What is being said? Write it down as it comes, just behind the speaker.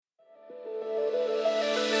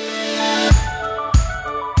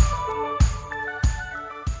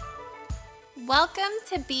Welcome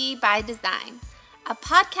to Be by Design, a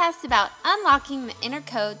podcast about unlocking the inner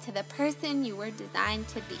code to the person you were designed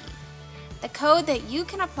to be. The code that you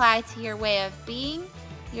can apply to your way of being,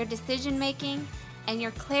 your decision making, and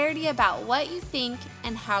your clarity about what you think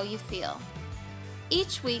and how you feel.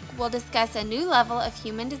 Each week, we'll discuss a new level of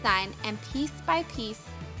human design and piece by piece,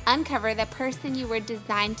 uncover the person you were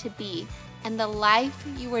designed to be and the life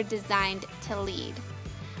you were designed to lead.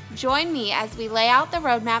 Join me as we lay out the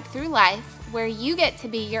roadmap through life where you get to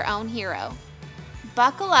be your own hero.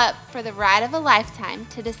 Buckle up for the ride of a lifetime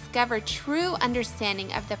to discover true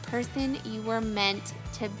understanding of the person you were meant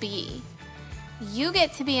to be. You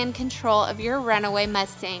get to be in control of your runaway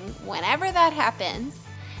Mustang whenever that happens,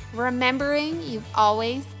 remembering you've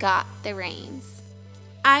always got the reins.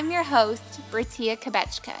 I'm your host, Bratia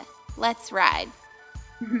Kabechka. Let's ride.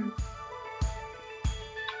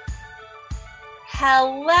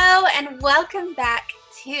 Hello and welcome back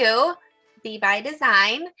to Be by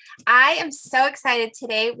Design. I am so excited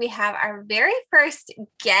today. We have our very first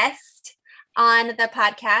guest on the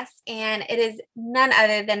podcast, and it is none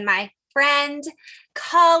other than my friend,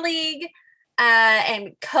 colleague,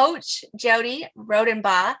 and coach, Jody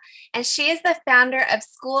Rodenbaugh. And she is the founder of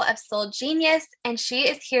School of Soul Genius, and she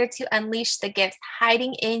is here to unleash the gifts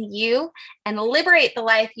hiding in you and liberate the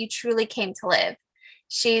life you truly came to live.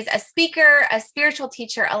 She's a speaker, a spiritual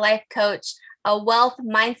teacher, a life coach, a wealth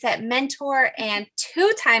mindset mentor, and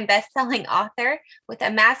two-time best-selling author with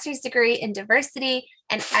a master's degree in diversity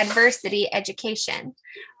and adversity education.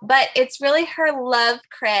 But it's really her love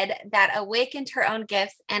cred that awakened her own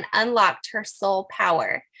gifts and unlocked her soul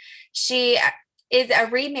power. She is a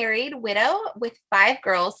remarried widow with 5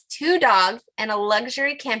 girls, 2 dogs, and a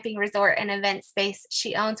luxury camping resort and event space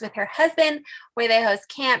she owns with her husband, where they host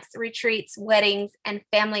camps, retreats, weddings, and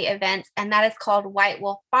family events. And that is called White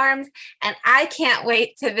Wolf Farms. And I can't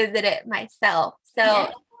wait to visit it myself. So,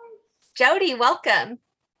 yeah. Jody, welcome.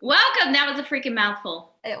 Welcome. That was a freaking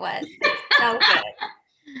mouthful. It was. So good.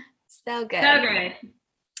 So good. So good.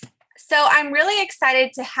 So I'm really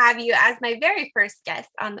excited to have you as my very first guest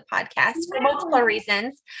on the podcast for multiple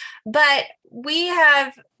reasons, but we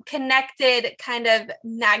have connected kind of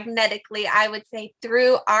magnetically, I would say,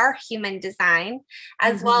 through our human design,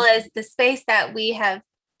 as well as the space that we have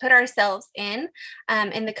put ourselves in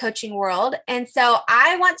the coaching world. And so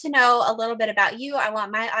I want to know a little bit about you. I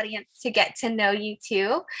want my audience to get to know you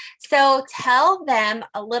too. So tell them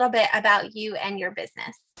a little bit about you and your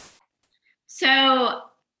business. So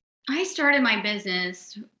I started my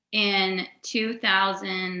business in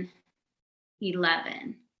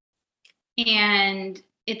 2011, and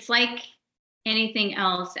it's like anything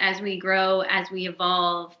else. As we grow, as we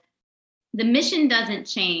evolve, the mission doesn't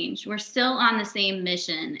change. We're still on the same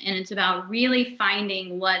mission, and it's about really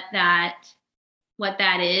finding what that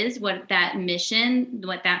is, what that mission,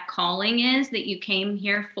 what that calling is that you came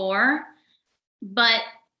here for. But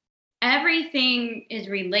everything is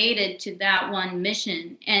related to that one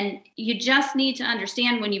mission. And you just need to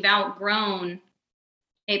understand when you've outgrown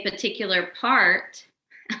a particular part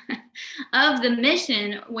of the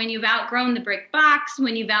mission, when you've outgrown the brick box,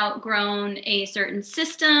 when you've outgrown a certain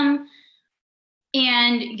system,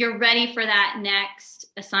 and you're ready for that next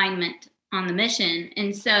assignment on the mission.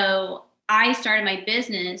 And so I started my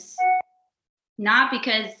business not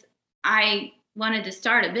because I wanted to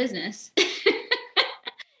start a business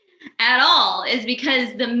at all, is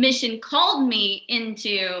because the mission called me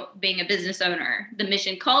into being a business owner. The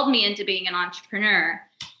mission called me into being an entrepreneur.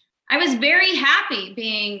 I was very happy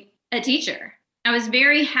being a teacher. I was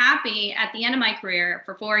very happy at the end of my career.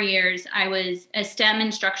 For 4 years, I was a STEM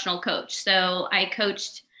instructional coach. So I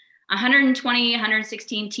coached 120,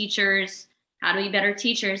 116 teachers, how to be better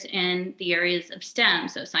teachers in the areas of STEM.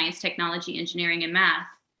 So science, technology, engineering, and math.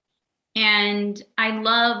 And I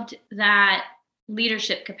loved that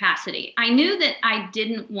leadership capacity. I knew that I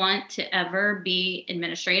didn't want to ever be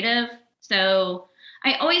administrative. So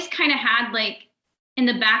I always kind of had like in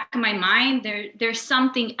the back of my mind, there's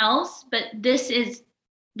something else, but this is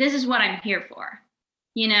what I'm here for,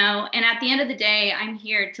 you know? And at the end of the day, I'm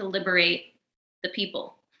here to liberate the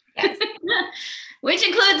people, yes. Which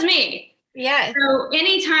includes me. Yes. So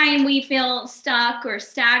anytime we feel stuck or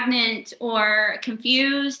stagnant or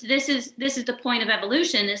confused, this is the point of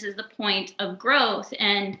evolution. This is the point of growth.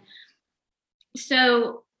 And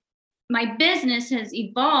so my business has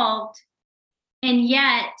evolved, and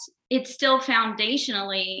yet it's still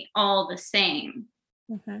foundationally all the same.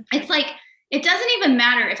 Mm-hmm. It's like, it doesn't even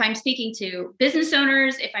matter if I'm speaking to business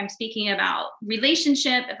owners, if I'm speaking about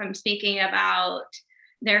relationship, if I'm speaking about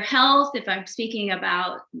their health, if I'm speaking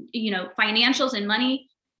about, financials and money,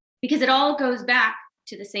 because it all goes back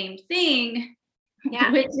to the same thing.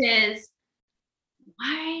 Yeah. which is,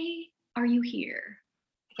 why are you here?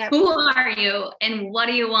 Yep. Who are you and what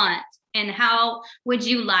do you want? And how would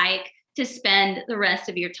you like to spend the rest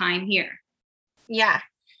of your time here? Yeah.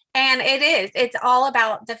 And it's all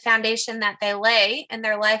about the foundation that they lay in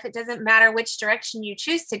their life. It doesn't matter which direction you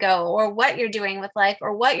choose to go or what you're doing with life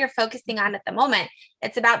or what you're focusing on at the moment.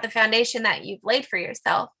 It's about the foundation that you've laid for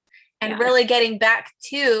yourself and really getting back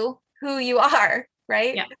to who you are,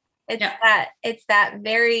 right? Yeah. It's that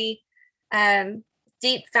very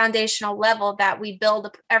deep foundational level that we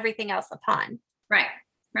build everything else upon. Right.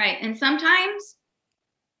 And sometimes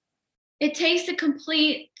it takes a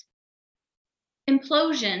complete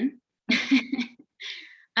implosion,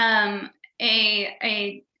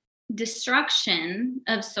 a destruction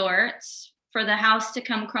of sorts for the house to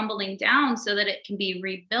come crumbling down so that it can be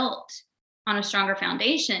rebuilt on a stronger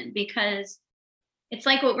foundation, because it's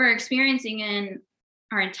like what we're experiencing in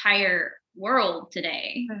our entire world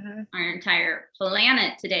today, our entire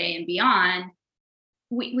planet today and beyond.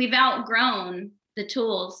 We've outgrown the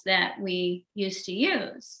tools that we used to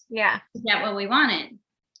use to get what we wanted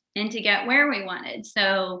and to get where we wanted.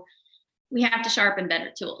 So we have to sharpen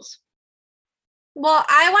better tools. Well,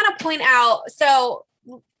 I want to point out, so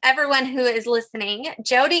everyone who is listening,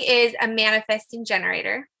 Jody is a manifesting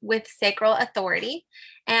generator with sacral authority,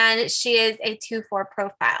 and she is a 2-4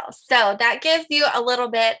 profile. So that gives you a little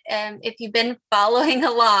bit, if you've been following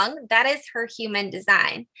along, that is her human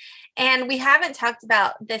design. And we haven't talked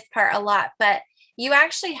about this part a lot, but you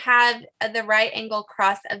actually have the right angle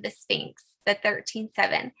cross of the Sphinx, the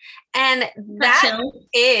 13-7. And that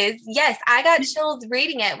is, yes, I got chills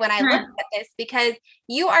reading it when I looked at this, because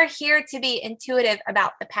you are here to be intuitive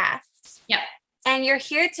about the past. Yep. And you're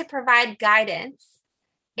here to provide guidance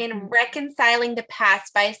in reconciling the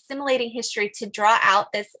past by assimilating history to draw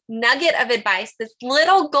out this nugget of advice, this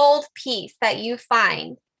little gold piece that you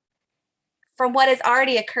find from what has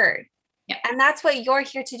already occurred. Yep. And that's what you're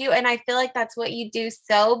here to do. And I feel like that's what you do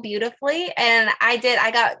so beautifully. And I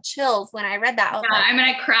got chills when I read that. I'm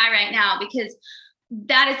going to cry right now, because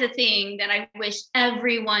that is the thing that I wish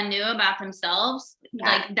everyone knew about themselves.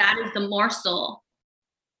 Like, that is the morsel.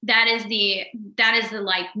 That is the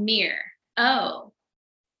like mirror. Oh,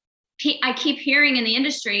 I keep hearing in the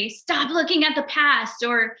industry, stop looking at the past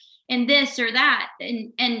or in this or that.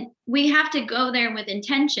 And we have to go there with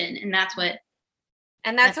intention. And that's what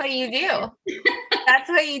you do. That's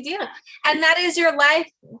what you do. And that is your life.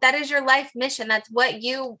 That is your life mission. That's what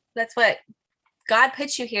God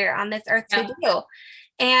put you here on this earth to do.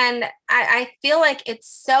 And I feel like it's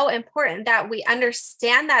so important that we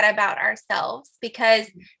understand that about ourselves, because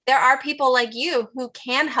there are people like you who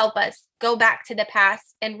can help us go back to the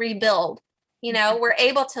past and rebuild. You know, we're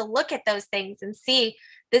able to look at those things and see,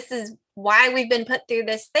 this is why we've been put through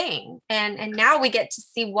this thing. And now we get to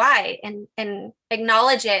see why and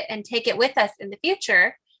acknowledge it and take it with us in the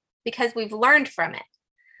future, because we've learned from it.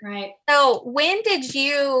 Right. So when did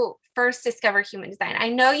you first discover human design? I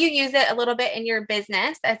know you use it a little bit in your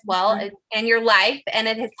business as well, and your life, and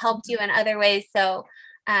it has helped you in other ways. So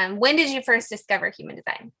when did you first discover human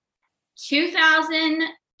design?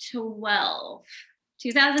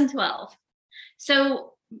 2012.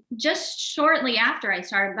 So just shortly after I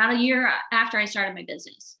started, about a year after I started my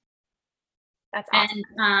business. That's awesome.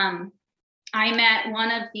 And I met one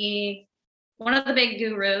of the big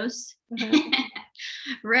gurus,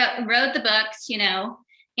 wrote the books,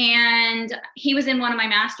 and he was in one of my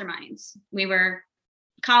masterminds. We were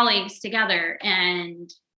colleagues together, and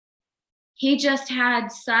he just had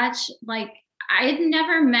such, like, I had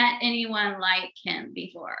never met anyone like him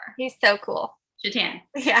before. He's so cool. Shatan.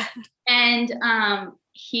 Yeah. And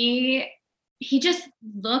he just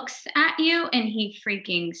looks at you and he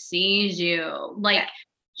freaking sees you. Like,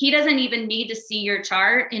 he doesn't even need to see your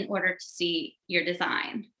chart in order to see your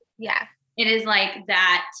design. Yeah. It is like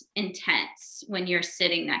that intense when you're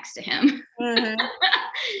sitting next to him.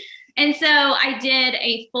 And so I did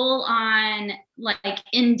a full on, like,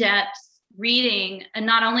 in-depth reading,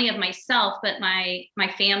 not only of myself, but my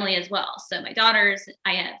family as well. So my daughters,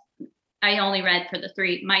 I only read for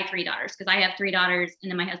my three daughters, because I have 3 daughters, and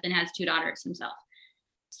then my husband has 2 daughters himself.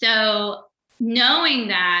 So knowing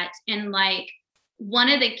that, and like, one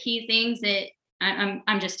of the key things that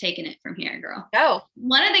I'm just taking it from here, girl. Oh,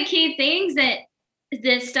 one of the key things that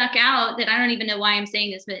stuck out, that I don't even know why I'm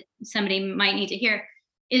saying this, but somebody might need to hear,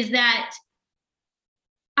 is that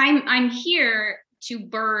I'm here to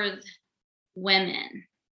birth women,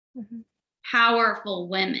 powerful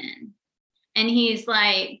women. And he's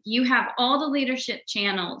like, you have all the leadership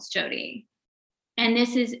channels, Jody. And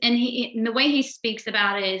this is, and the way he speaks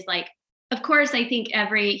about it is like, of course, I think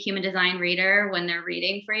every human design reader, when they're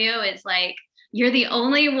reading for you, is like, you're the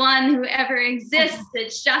only one who ever exists.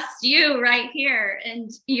 It's just you right here. And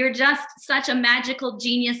you're just such a magical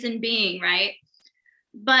genius in being, right?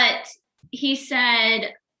 But he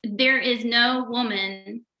said, there is no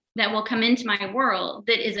woman that will come into my world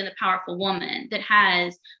that isn't a powerful woman, that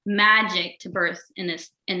has magic to birth in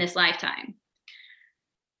this lifetime.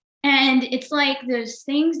 And it's like those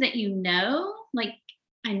things that like,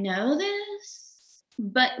 I know this,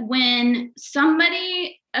 but when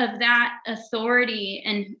somebody of that authority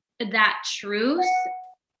and that truth,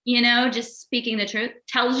 just speaking the truth,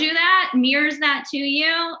 tells you that, mirrors that to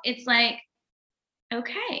you, it's like,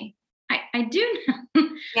 okay, I do know.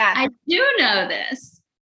 Yeah. I do know this.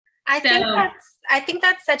 I think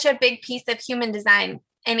that's such a big piece of human design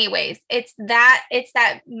anyways. It's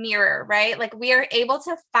that mirror, right? Like we are able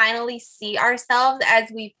to finally see ourselves as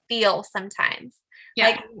we feel sometimes. Yeah.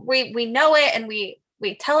 Like we know it and we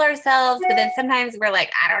tell ourselves, but then sometimes we're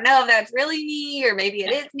like, I don't know if that's really me, or maybe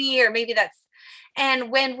it is me, or maybe that's, and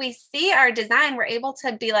when we see our design, we're able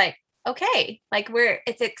to be like, okay, like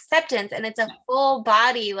it's acceptance and it's a full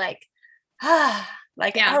body, like,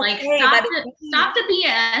 like, yeah, okay, like stop the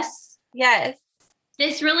BS. Yes.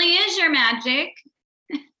 This really is your magic.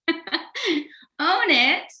 Own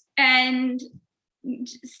it and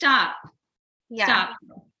stop. Yeah. Stop.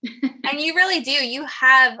 And you really do. You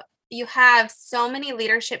have so many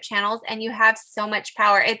leadership channels and you have so much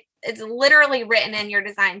power. It's literally written in your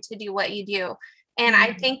design to do what you do. And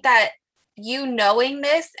I think that you knowing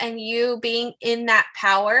this and you being in that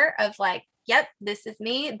power of like, yep, this is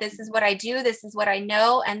me. This is what I do. This is what I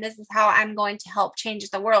know. And this is how I'm going to help change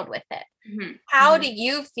the world with it. Mm-hmm. How do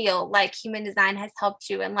you feel like human design has helped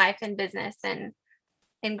you in life and business and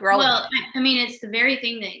in growing? Well, I mean, it's the very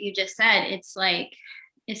thing that you just said. It's like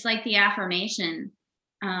the affirmation.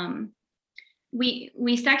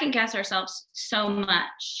 We second guess ourselves so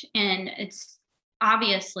much, and it's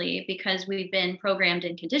obviously because we've been programmed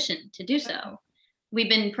and conditioned to do so. We've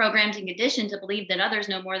been programmed and conditioned to believe that others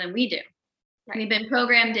know more than we do. Right. We've been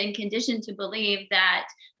programmed and conditioned to believe that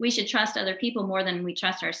we should trust other people more than we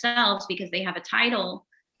trust ourselves because they have a title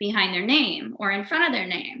behind their name or in front of their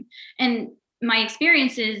name. And my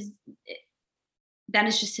experience is that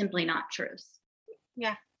is just simply not truth.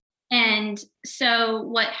 Yeah. And so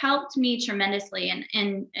what helped me tremendously,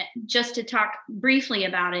 and just to talk briefly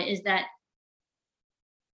about it, is that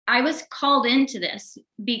I was called into this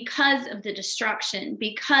because of the destruction,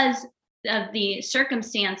 because of the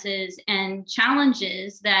circumstances and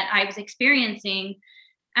challenges that I was experiencing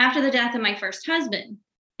after the death of my first husband,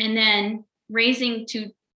 and then raising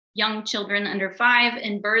two young children under 5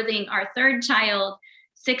 and birthing our third child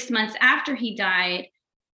 6 months after he died,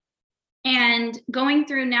 and going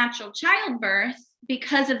through natural childbirth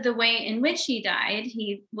because of the way in which he died.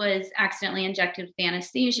 He was accidentally injected with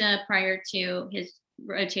anesthesia prior to his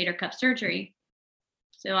rotator cuff surgery.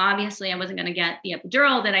 So obviously I wasn't going to get the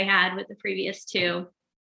epidural that I had with the previous 2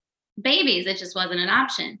 babies. It just wasn't an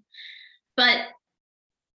option. But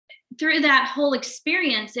through that whole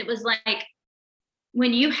experience, it was like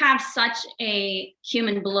when you have such a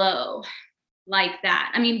human blow like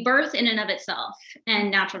that, I mean, birth in and of itself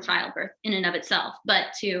and natural childbirth in and of itself, but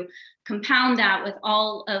to compound that with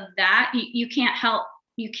all of that, you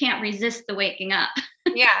can't resist the waking up.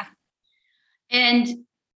 Yeah. And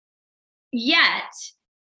yet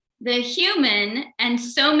the human and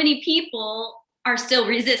so many people are still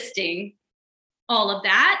resisting all of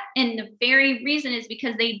that. And the very reason is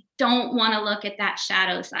because they don't want to look at that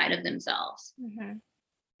shadow side of themselves. Mm-hmm.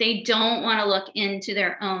 They don't want to look into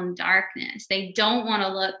their own darkness. They don't want to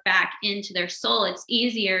look back into their soul. It's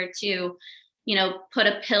easier to, put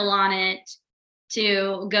a pill on it,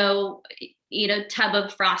 to go eat a tub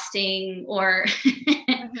of frosting, or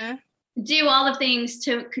mm-hmm. do all the things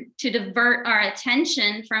to divert our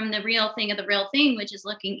attention from the real thing of the real thing, which is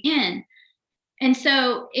looking in. And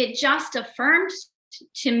so it just affirmed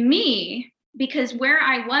to me, because where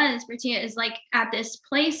I was, Britia, is like at this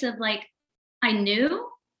place of like, I knew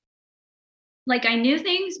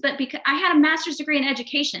things, but because I had a master's degree in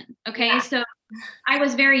education. Okay. Yeah. So I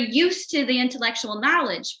was very used to the intellectual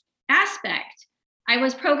knowledge aspect. I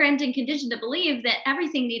was programmed and conditioned to believe that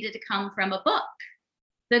everything needed to come from a book,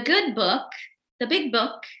 the good book, the big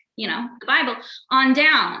book, the Bible, on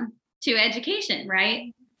down to education.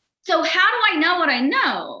 Right. So how do I know what I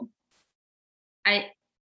know? I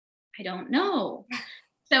don't know.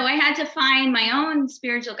 So I had to find my own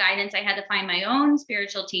spiritual guidance. I had to find my own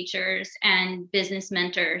spiritual teachers and business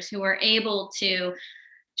mentors who were able to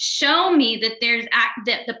show me that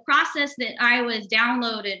that the process that I was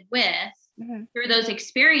downloaded with through those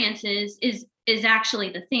experiences is actually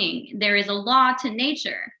the thing. There is a law to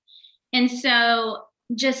nature. And so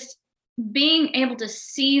just being able to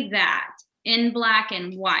see that in black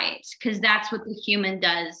and white, because that's what the human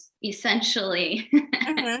does essentially,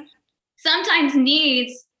 sometimes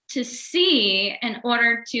needs to see in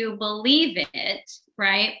order to believe it,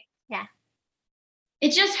 right? Yeah.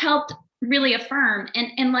 It just helped really affirm.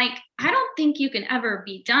 And like, I don't think you can ever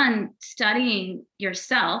be done studying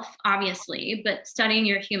yourself, obviously, but studying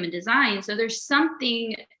your human design. So there's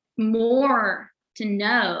something more to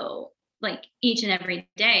know, like each and every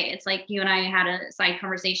day. It's like you and I had a side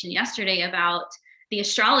conversation yesterday about the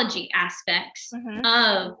astrology aspects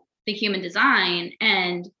of the human design.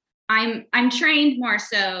 And I'm trained more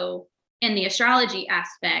so in the astrology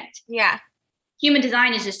aspect. Yeah. Human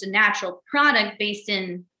design is just a natural product based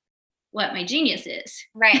in what my genius is.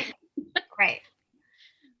 Right. Right.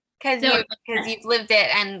 Because you've lived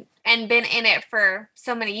it and been in it for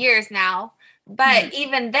so many years now. But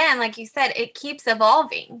even then, like you said, it keeps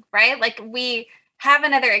evolving, right? Like we have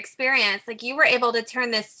another experience. Like you were able to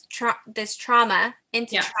turn this trauma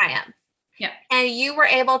into triumph. Yeah. And you were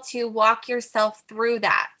able to walk yourself through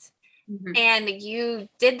that. And you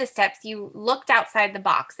did the steps. You looked outside the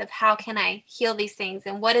box of how can I heal these things,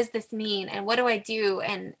 and what does this mean, and what do I do,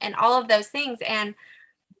 and all of those things. And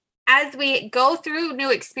as we go through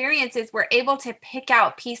new experiences, we're able to pick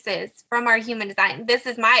out pieces from our human design. This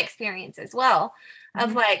is my experience as well,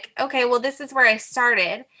 of like, okay, well, this is where I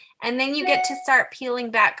started. And then you get to start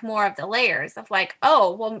peeling back more of the layers of like,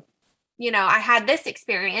 oh, well, you know, I had this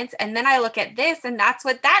experience, and then I look at this, and that's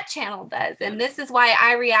what that channel does. And this is why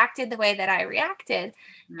I reacted the way that I reacted.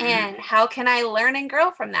 And how can I learn and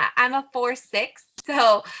grow from that? I'm a 4/6,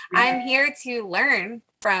 so I'm here to learn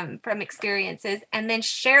from experiences and then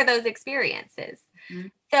share those experiences.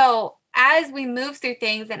 So as we move through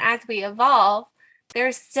things and as we evolve,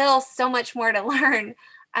 there's still so much more to learn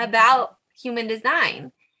about human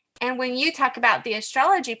design. And when you talk about the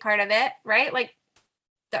astrology part of it, right? Like,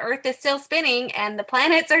 the earth is still spinning and the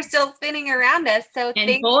planets are still spinning around us. So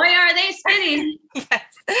boy, are they spinning. Yes.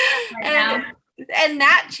 And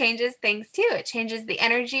that changes things too. It changes the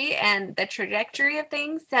energy and the trajectory of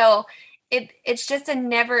things. So it's just a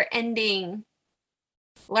never ending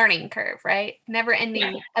learning curve, right? Never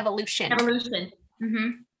ending evolution.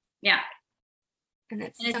 Yeah. And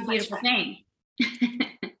it's a beautiful thing.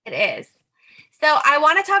 It is. So I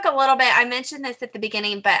want to talk a little bit, I mentioned this at the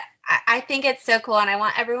beginning, but I think it's so cool. And I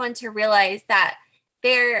want everyone to realize that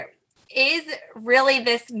there is really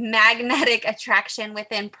this magnetic attraction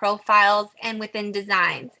within profiles and within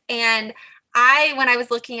designs. And when I was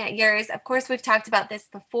looking at yours, of course, we've talked about this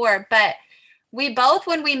before, but we both,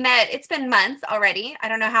 when we met, it's been months already. I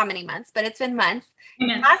don't know how many months, but it's been months,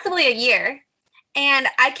 possibly a year. And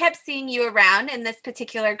I kept seeing you around in this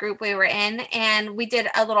particular group we were in, and we did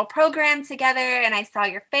a little program together, and I saw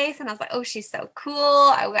your face and I was like, oh, she's so cool.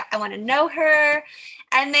 I want to know her.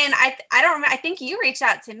 And then I don't remember, I think you reached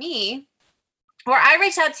out to me, or I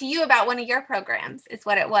reached out to you about one of your programs is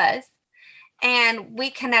what it was. And we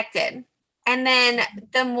connected. And then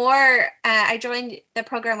the more I joined the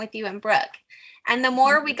program with you and Brooke, and the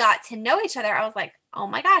more we got to know each other, I was like, oh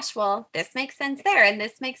my gosh, well, this makes sense there, and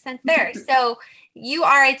this makes sense there. So you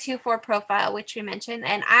are a 2/4 profile, which we mentioned,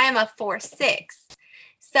 and I am a 4/6.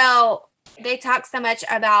 So they talk so much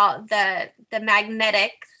about the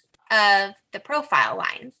magnetics of the profile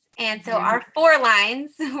lines. And so our 4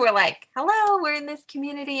 lines were like, hello, we're in this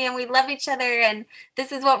community and we love each other, and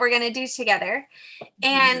this is what we're going to do together.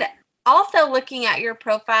 And also looking at your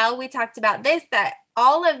profile, we talked about this, that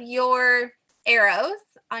all of your arrows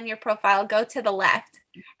on your profile go to the left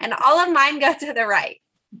and all of mine go to the right.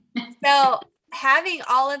 So having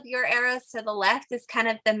all of your arrows to the left is kind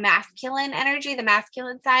of the masculine energy, the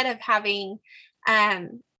masculine side of having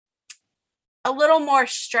a little more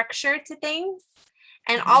structure to things.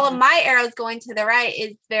 And all of my arrows going to the right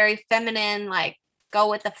is very feminine, like go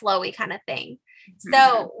with the flowy kind of thing.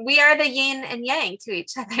 So we are the yin and yang to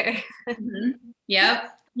each other.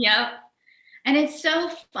 Yep. And it's so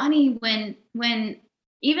funny when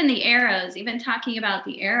even the arrows, even talking about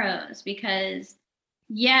the arrows, because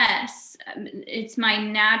yes, it's my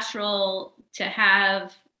natural to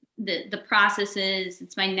have the processes.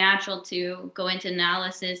 It's my natural to go into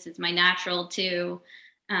analysis. It's my natural to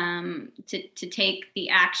take the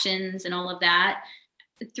actions and all of that.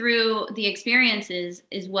 Through the experiences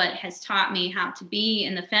is what has taught me how to be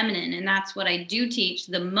in the feminine. And that's what I do teach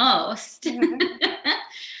the most,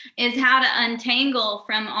 is how to untangle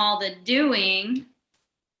from all the doing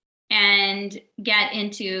and get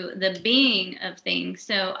into the being of things.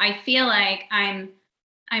 So I feel like I'm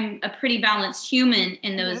I'm a pretty balanced human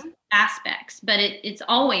in those aspects, but it's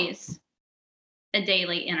always a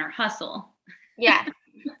daily inner hustle. Yeah.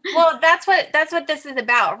 Well, that's what this is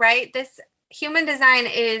about, right? This human design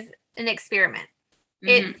is an experiment.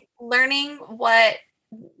 It's learning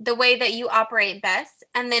the way that you operate best,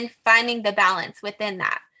 and then finding the balance within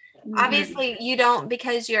that. Obviously, you don't,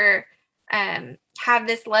 because you're have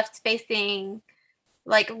this left facing,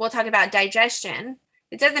 like we'll talk about digestion.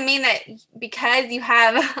 It doesn't mean that because you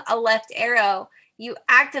have a left arrow, you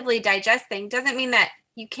actively digest things. Doesn't mean that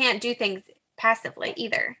you can't do things passively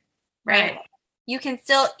either, right? You can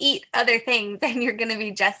still eat other things and you're going to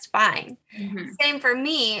be just fine. Same for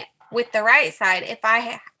me with the right side. If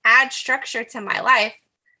I add structure to my life,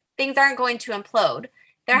 things aren't going to implode.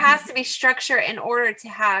 There has to be structure in order to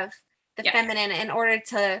have the feminine, in order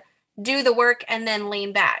to do the work and then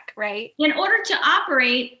lean back, right? In order to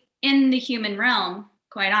operate in the human realm,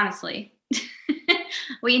 quite honestly,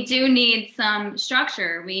 we do need some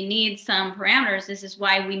structure. We need some parameters. This is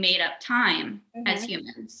why we made up time as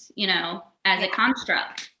humans, as a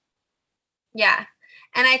construct. Yeah.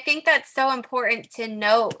 And I think that's so important to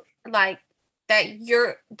note, like,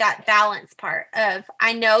 that balance part of,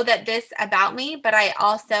 I know that this about me, but I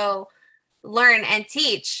also learn and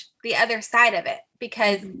teach the other side of it,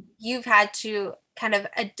 because you've had to kind of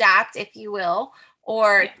adapt, if you will,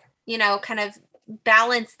 or, kind of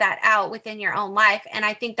balance that out within your own life. And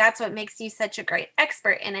I think that's what makes you such a great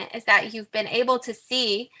expert in it, is that you've been able to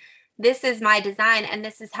see, this is my design and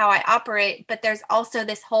this is how I operate, but there's also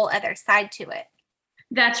this whole other side to it.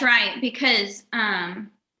 That's right. Because,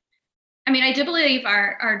 I do believe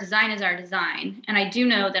our design is our design. And I do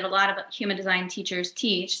know that a lot of human design teachers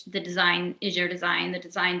teach the design is your design. The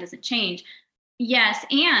design doesn't change. Yes.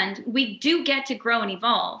 And we do get to grow and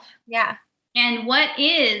evolve. Yeah. And what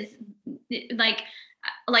is like,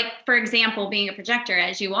 for example, being a projector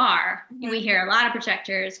as you are, we hear a lot of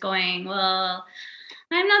projectors going, well,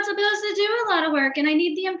 I'm not supposed to do a lot of work and I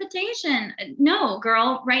need the invitation. No,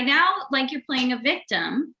 girl, right now, like, you're playing a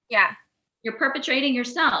victim. Yeah. You're perpetrating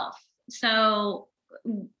yourself. So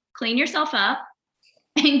clean yourself up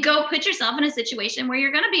and go put yourself in a situation where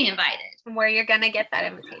you're going to be invited. Where you're going to get that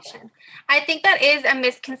invitation. I think that is a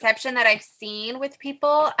misconception that I've seen with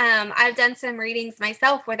people. I've done some readings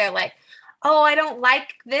myself where they're like, oh, I don't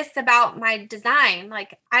like this about my design.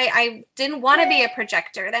 Like, I didn't want to be a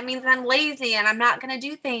projector. That means I'm lazy and I'm not going to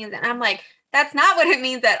do things. And I'm like, that's not what it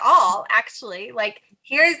means at all, actually. Like,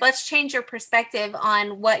 let's change your perspective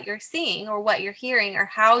on what you're seeing or what you're hearing or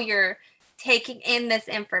how you're taking in this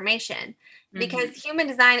information. Because human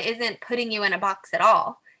design isn't putting you in a box at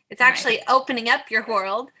all. It's actually opening up your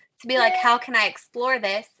world to be like, how can I explore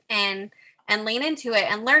this and lean into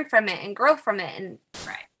it and learn from it and grow from it and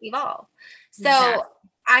evolve. So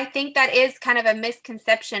I think that is kind of a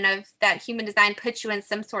misconception of that human design puts you in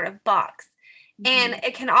some sort of box. And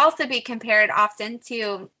it can also be compared often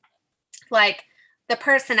to, like, the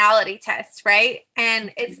personality test, right?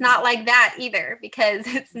 And it's not like that either, because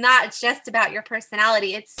it's not just about your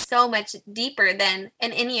personality. It's so much deeper than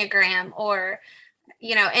an Enneagram or,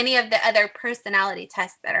 any of the other personality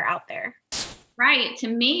tests that are out there. Right. To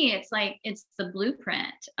me, it's like, it's the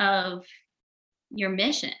blueprint of your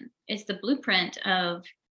mission. It's the blueprint of,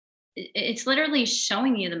 it's literally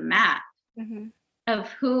showing you the map of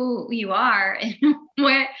who you are and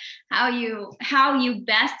how you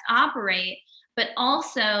best operate, but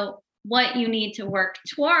also what you need to work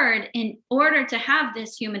toward in order to have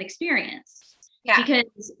this human experience. Yeah.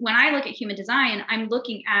 Because when I look at human design, I'm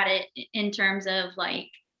looking at it in terms of, like,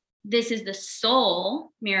 this is the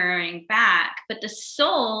soul mirroring back, but the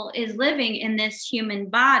soul is living in this human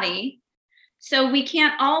body. So we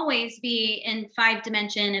can't always be in 5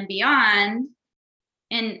 dimension and beyond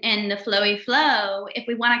in the flowy flow if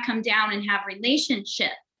we want to come down and have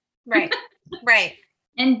relationship. Right. Right.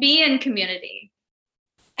 And be in community.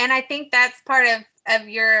 And I think that's part of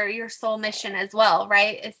your soul mission as well,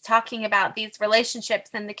 right? Is talking about these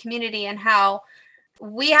relationships and the community and how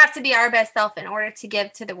we have to be our best self in order to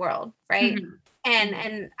give to the world, right?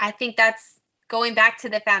 And I think that's going back to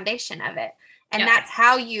the foundation of it. And that's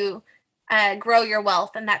how you grow your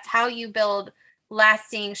wealth, and that's how you build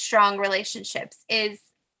lasting, strong relationships.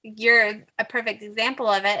 You're a perfect example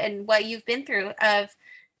of it, and what you've been through of,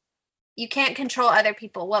 you can't control other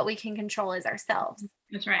people. What we can control is ourselves.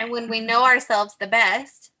 That's right. And when we know ourselves the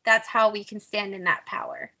best, that's how we can stand in that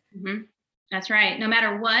power. That's right. No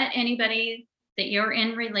matter what anybody that you're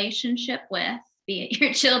in relationship with, be it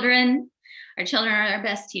your children, our children are our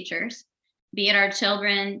best teachers, be it our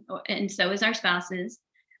children, and so is our spouses,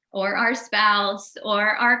 or our spouse, or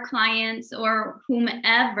our clients, or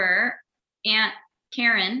whomever, and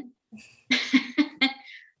Karen.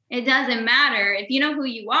 It doesn't matter. If you know who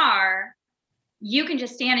you are, you can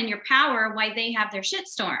just stand in your power while they have their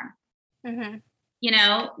shitstorm. Mm-hmm. You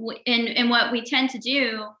know, and what we tend to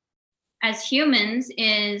do as humans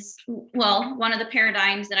is, well, one of the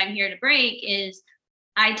paradigms that I'm here to break is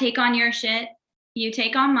I take on your shit, you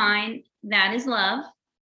take on mine. That is love.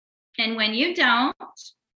 And when you don't,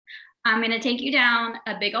 I'm going to take you down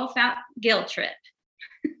a big old fat guilt trip.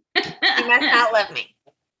 You must not love me.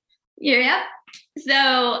 Yep.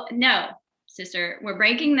 So no, sister, we're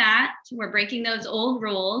breaking that. We're breaking those old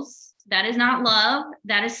rules. That is not love.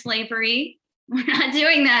 That is slavery. We're not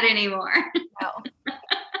doing that anymore. No.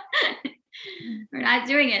 We're not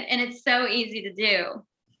doing it. And it's so easy to do.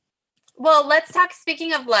 Well, let's talk,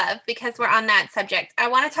 speaking of love, because we're on that subject. I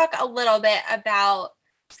want to talk a little bit about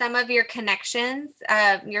some of your connections,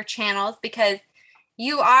 your channels, because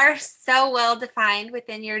you are so well defined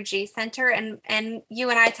within your G Center, and you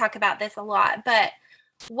and I talk about this a lot, but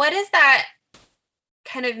what does that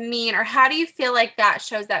kind of mean, or how do you feel like that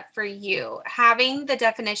shows up for you, having the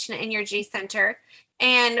definition in your G Center?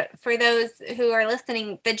 And for those who are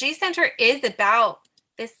listening, the G Center is about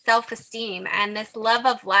this self-esteem and this love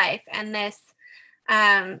of life and this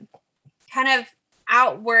kind of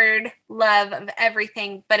outward love of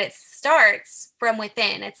everything, but it starts from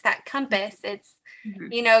within. It's that compass. It's,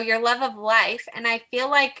 you know, your love of life. And I feel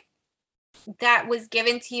like that was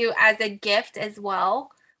given to you as a gift as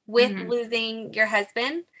well with losing your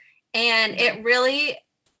husband. And it really,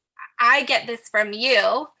 I get this from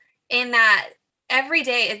you in that every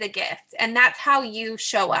day is a gift, and that's how you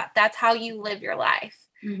show up. That's how you live your life.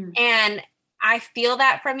 And I feel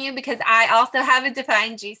that from you because I also have a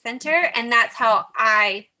defined G Center, and that's how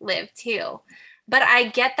I live too. But I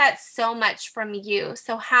get that so much from you.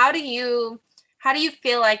 So how do you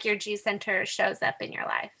feel like your G Center shows up in your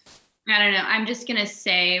life? I don't know. I'm just gonna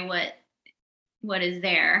say what is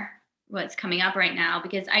there, what's coming up right now,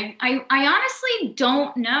 because I honestly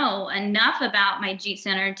don't know enough about my G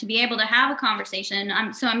Center to be able to have a conversation.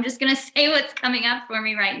 So I'm just gonna say what's coming up for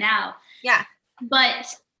me right now. Yeah. But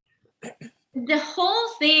the whole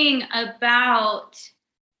thing about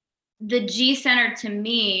the G Center to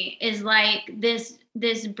me is like this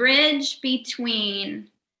bridge between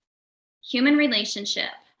human relationship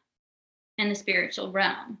and the spiritual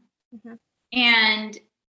realm. And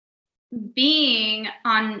being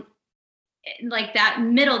on like that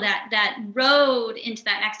middle, that road into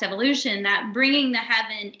that next evolution, that bringing the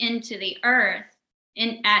heaven into the earth,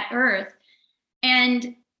 at earth.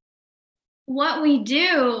 And what we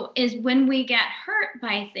do is when we get hurt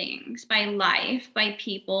by things, by life, by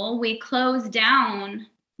people, we close down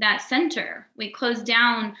that center. We close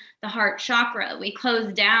down the heart chakra. We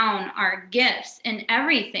close down our gifts, and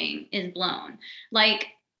everything is blown. Like,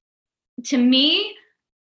 to me,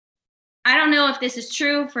 I don't know if this is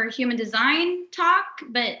true for human design talk,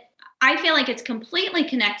 but I feel like it's completely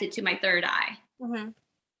connected to my third eye.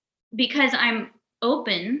 Because I'm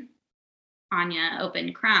open, Anya,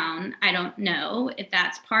 open crown. I don't know if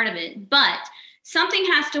that's part of it, but something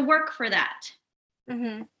has to work for that.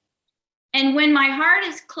 And when my heart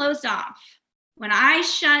is closed off, when I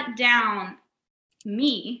shut down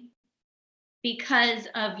me because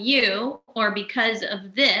of you, or because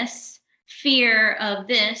of this, fear of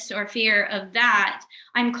this or fear of that,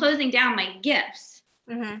 I'm closing down my gifts.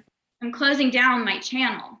 I'm closing down my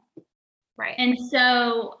channel. Right. And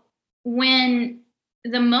so when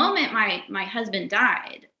the moment my husband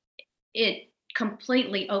died, it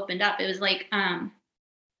completely opened up. It was like,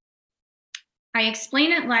 I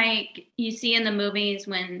explain it like you see in the movies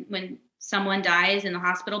when someone dies in the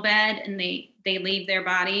hospital bed and they leave their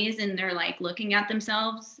bodies and they're like looking at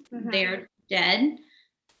themselves, they're dead.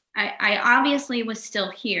 I obviously was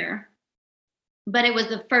still here, but it was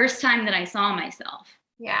the first time that I saw myself.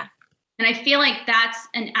 Yeah. And I feel like that's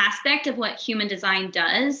an aspect of what human design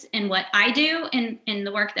does, and what I do in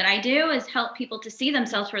the work that I do is help people to see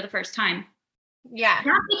themselves for the first time. Yeah.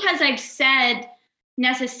 Not because I've said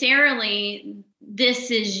necessarily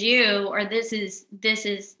this is you, or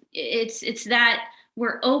it's that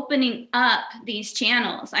we're opening up these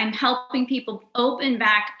channels. I'm helping people open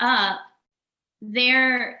back up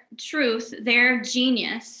their truth, their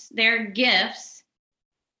genius, their gifts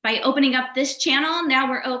by opening up this channel. Now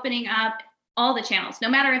we're opening up all the channels, no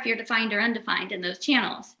matter if you're defined or undefined in those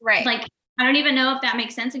channels. Right. Like, I don't even know if that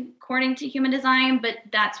makes sense according to human design, but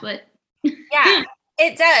that's what. Yeah,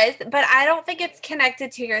 it does. But I don't think it's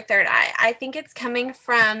connected to your third eye. I think it's coming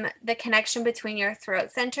from the connection between your throat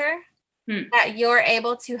center, that you're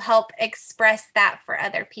able to help express that for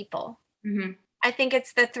other people. I think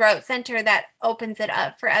it's the throat center that opens it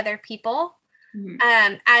up for other people.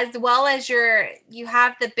 As well as you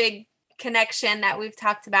have the big connection that we've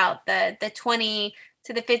talked about, the 20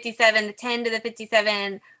 to the 57, the 10 to the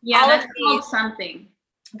 57. Yeah, all that's of called these something.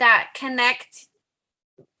 that connect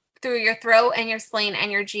through your throat and your spleen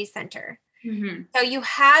and your G center. So you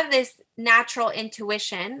have this natural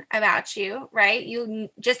intuition about you, right? You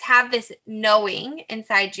just have this knowing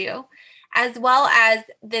inside you, as well as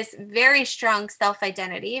this very strong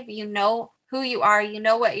self-identity. You know who you are, you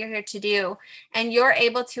know what you're here to do, and you're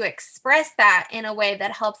able to express that in a way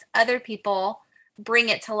that helps other people bring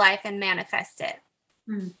it to life and manifest it.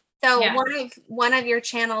 So one of your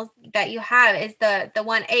channels that you have is the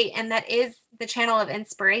 1-8, and that is the channel of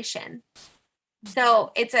inspiration.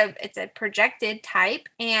 So it's a projected type,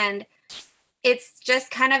 and it's just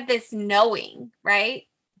kind of this knowing, right?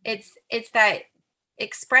 It's that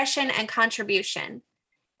expression and contribution.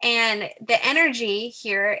 And the energy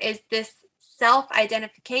here is this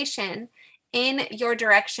self-identification in your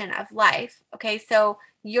direction of life. Okay, so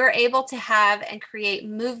you're able to have and create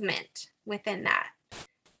movement within that.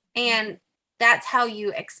 And that's how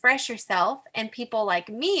you express yourself. And people like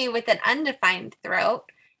me with an undefined throat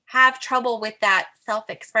have trouble with that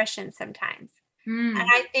self-expression sometimes. And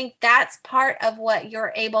I think that's part of what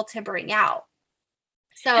you're able to bring out.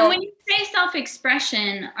 So, and when you say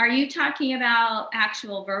self-expression, are you talking about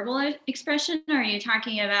actual verbal expression, or are you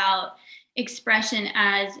talking about expression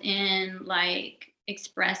as in like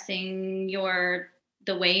expressing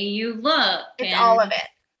the way you look? It's all of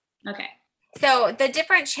it. Okay. So the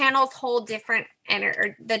different channels hold different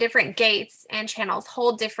or the different gates and channels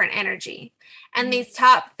hold different energy. And these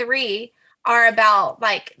top 3 are about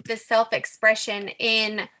like the self-expression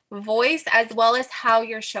in voice as well as how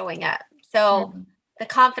you're showing up. So the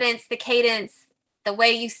confidence, the cadence, the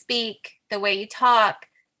way you speak, the way you talk,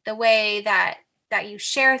 the way that you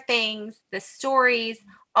share things, the stories,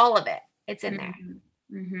 all of it. It's in there.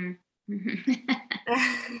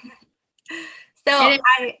 So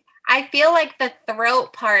I feel like the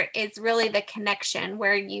throat part is really the connection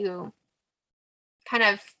where you kind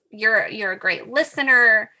of, you're a great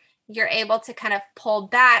listener. You're able to kind of pull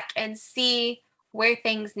back and see where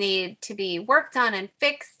things need to be worked on and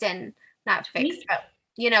fixed, and not fixed, but,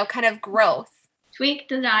 kind of growth. Tweak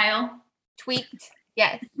the dial. Tweaked.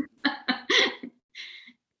 Yes.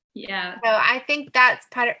 Yeah. So I think that's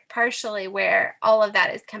partially where all of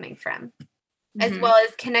that is coming from. As well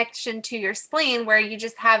as connection to your spleen, where you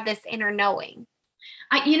just have this inner knowing.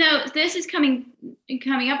 This is coming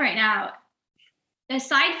up right now.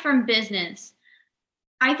 Aside from business,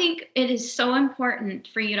 I think it is so important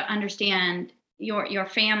for you to understand your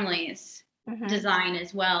family's design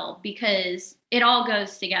as well, because it all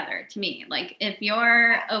goes together to me. Like if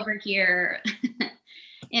you're over here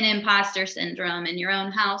in imposter syndrome in your own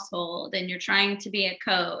household and you're trying to be a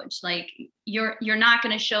coach, like you're not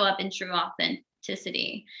going to show up in true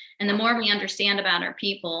authenticity. And the more we understand about our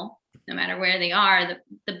people, no matter where they are,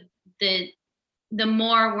 the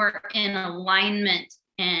more we're in alignment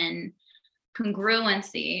and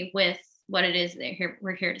congruency with what it is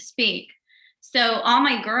we're here to speak. So all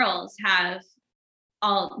my girls have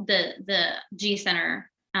all the G center,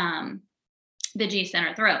 the G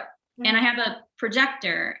center throat. And I have a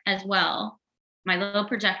projector as well, my little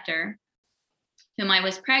projector, whom I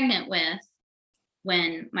was pregnant with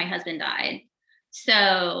when my husband died.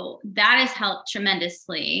 So that has helped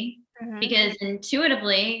tremendously because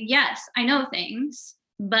intuitively, yes, I know things,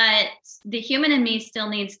 but the human in me still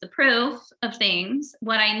needs the proof of things.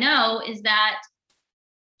 What I know is that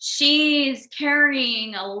she's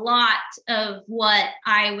carrying a lot of what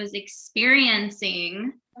I was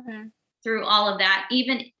experiencing through all of that,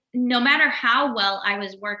 even no matter how well I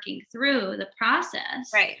was working through the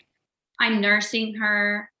process. Right. I'm nursing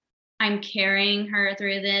her. I'm carrying her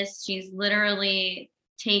through this. She's literally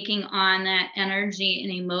taking on that energy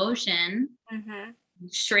and emotion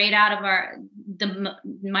straight out of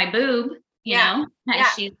my boob, you know,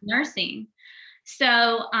 that she's nursing.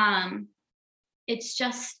 So it's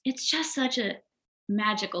just such a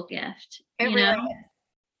magical gift.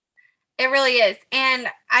 It really is. And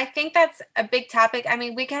I think that's a big topic. I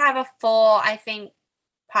mean, we could have a full, I think,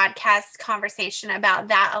 podcast conversation about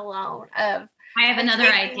that alone. I have another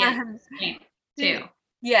idea too.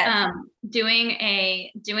 Yes. Doing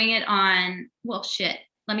it on, well, shit.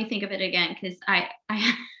 Let me think of it again, because I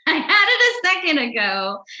had it a second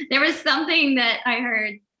ago. There was something that I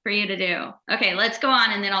heard for you to do. Okay, let's go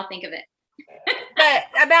on, and then I'll think of it. But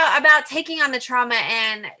about taking on the trauma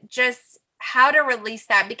and just how to release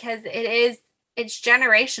that, because it's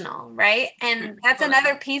generational, right? And that's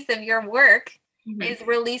another piece of your work is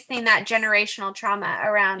releasing that generational trauma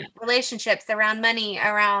around relationships, around money,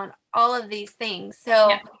 around all of these things. So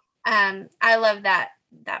Yeah. I love that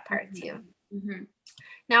part too. Mm-hmm.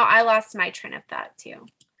 Now I lost my train of thought too.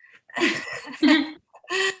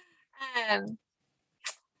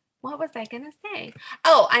 What was I gonna say?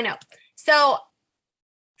 Oh, I know. So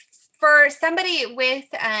for somebody with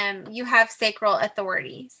you have sacral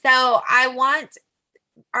authority. So I want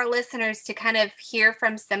our listeners to kind of hear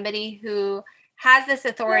from somebody who has this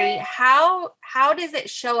authority. How does it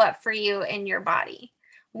show up for you in your body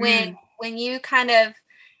when you kind of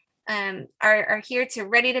are here to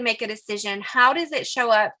ready to make a decision? How does it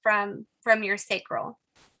show up from your sacral?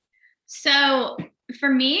 So for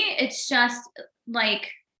me, it's just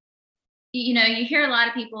like, you know, you hear a lot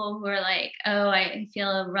of people who are like, oh, I feel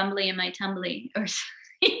a rumbly in my tumbly, or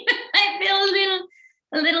I feel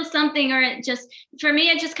a little something, or it just, for me,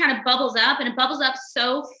 it just kind of bubbles up, and it bubbles up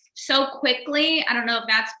so quickly. I don't know if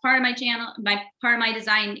that's part of my channel, part of my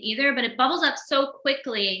design either, but it bubbles up so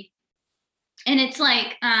quickly. And it's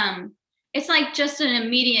like just an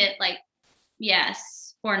immediate, like,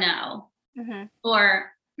 yes or no,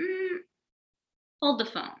 or hold the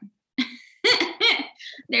phone.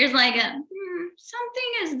 There's like a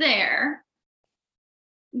something is there,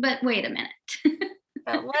 but wait a minute.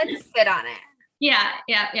 But let's sit on it. Yeah.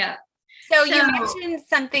 So you mentioned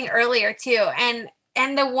something earlier too, and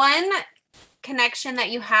the one connection that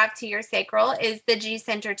you have to your sacral is the G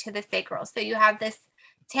center to the sacral. So you have this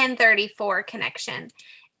 1034 connection.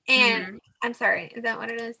 And I'm sorry, is that what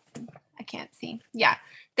it is? I can't see. Yeah,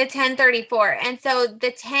 the 1034. And so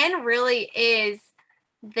the 10 really is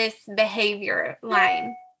this behavior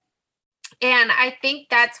line. And I think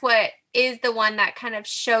that's what is the one that kind of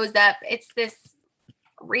shows up. It's this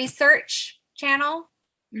research channel.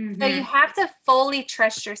 So you have to fully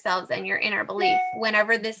trust yourselves and your inner belief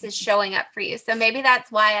whenever this is showing up for you. So maybe that's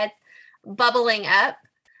why it's bubbling up,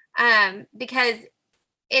 because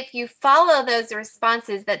if you follow those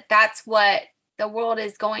responses, that's what the world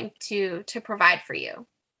is going to provide for you.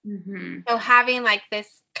 So having like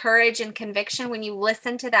this courage and conviction when you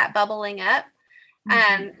listen to that bubbling up,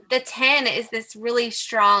 the 10 is this really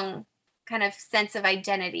strong kind of sense of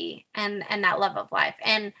identity and that love of life.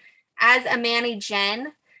 And as a Manny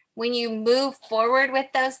Jen, when you move forward with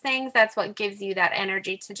those things, that's what gives you that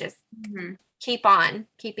energy to just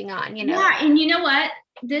keeping on, you know? Yeah. And you know what?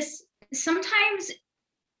 This sometimes,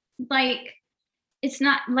 like, it's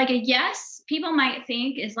not like a yes, people might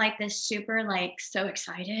think is like this super, like, so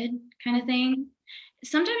excited kind of thing.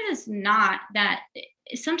 Sometimes it's not that.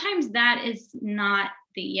 Sometimes that is not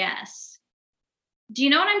the yes. Do you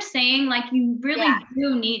know what I'm saying? Like, you really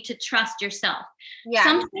do need to trust yourself. Yeah.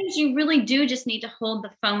 Sometimes you really do just need to hold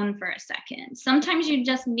the phone for a second. Sometimes you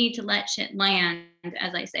just need to let shit land,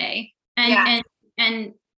 as I say, and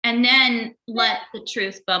then let the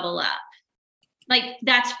truth bubble up. Like,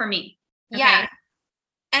 that's for me. Okay? Yeah.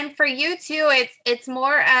 And for you too, it's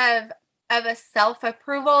more of a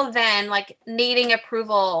self-approval than like needing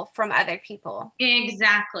approval from other people.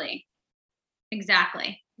 Exactly.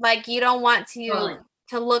 Like, you don't want to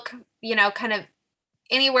look, you know, kind of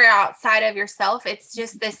anywhere outside of yourself. It's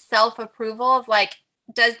just this self-approval of like,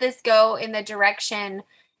 does this go in the direction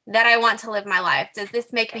that I want to live my life? Does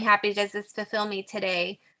this make me happy? Does this fulfill me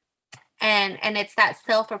today? And it's that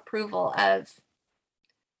self-approval of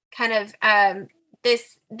kind of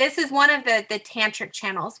this is one of the tantric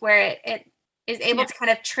channels where it is able to kind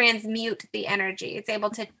of transmute the energy. It's able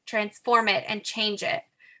to transform it and change it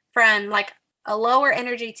from like a lower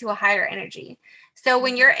energy to a higher energy. So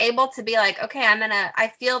when you're able to be like, okay,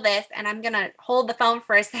 I feel this and I'm going to hold the phone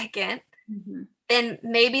for a second, then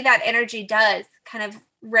maybe that energy does kind of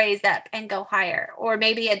raise up and go higher, or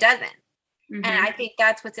maybe it doesn't. And I think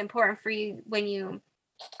that's what's important for you when you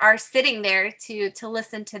are sitting there to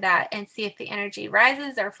listen to that and see if the energy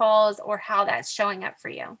rises or falls, or how that's showing up for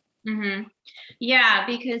you. Yeah,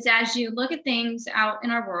 because as you look at things out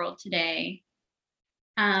in our world today,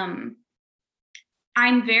 I'm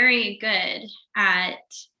very good at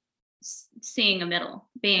seeing a middle,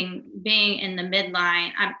 being in the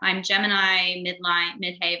midline. I'm Gemini midline,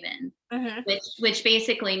 midhaven, which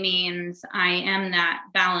basically means I am that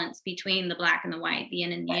balance between the black and the white, the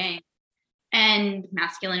yin and the yang, and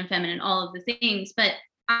masculine and feminine, all of the things. But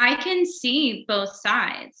I can see both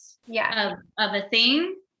sides of a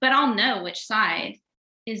thing, but I'll know which side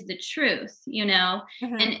is the truth, you know?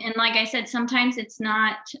 And like I said, sometimes it's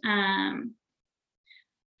not,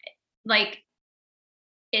 like,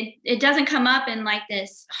 it doesn't come up in like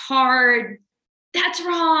this hard, that's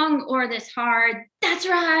wrong, or this hard, that's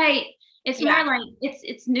right. It's more like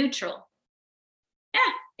it's neutral. Yeah,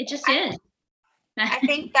 it just is. I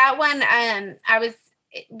think that one, I was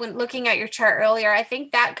when looking at your chart earlier, I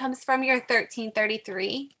think that comes from your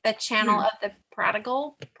 1333, the channel of the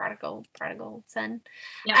prodigal son.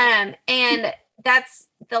 Yeah. And that's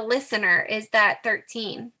the listener is that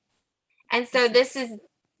 13. And so this is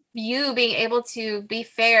you being able to be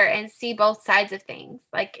fair and see both sides of things.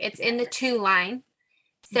 Like it's in the 2 line.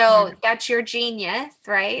 So that's your genius,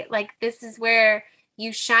 right? Like this is where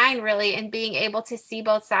you shine really in being able to see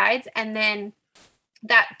both sides. And then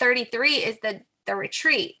that 33 is the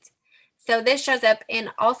retreat. So this shows up in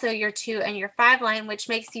also your 2 and your 5 line, which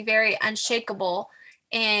makes you very unshakable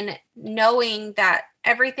in knowing that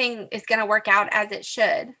everything is going to work out as it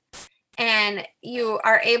should. And you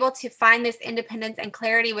are able to find this independence and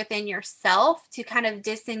clarity within yourself to kind of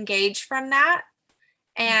disengage from that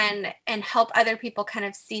and help other people kind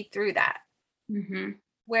of see through that.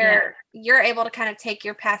 Where you're able to kind of take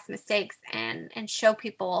your past mistakes and show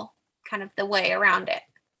people kind of the way around it.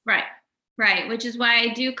 Right. Which is why I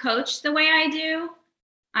do coach the way I do.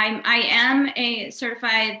 I am a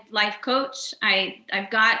certified life coach.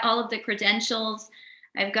 I've got all of the credentials.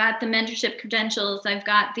 I've got the mentorship credentials. I've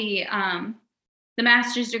got the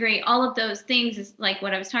master's degree. All of those things is like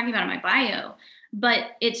what I was talking about in my bio.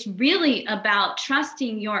 But it's really about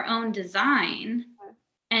trusting your own design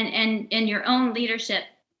and your own leadership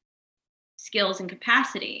skills and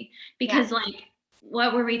capacity. Because like,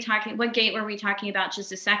 what gate were we talking about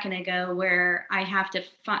just a second ago, where I have to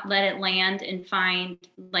let it land and find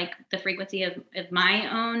like the frequency of my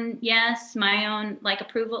own my own like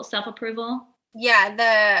approval, self-approval?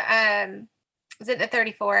 Yeah, was it the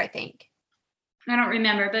 34, I think? I don't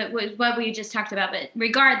remember, but what we just talked about. But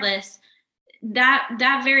regardless,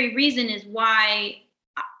 that very reason is why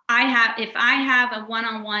if I have a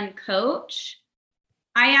one-on-one coach,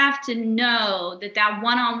 I have to know that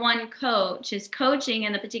one-on-one coach is coaching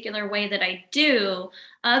in the particular way that I do.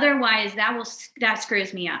 Otherwise, that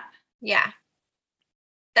screws me up. Yeah.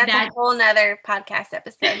 That's a whole nother podcast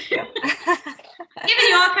episode. Giving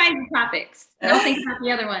you all kinds of topics. Don't think about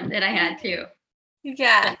the other one that I had too.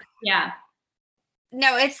 Yeah. But, yeah.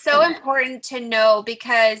 No, it's so important to know,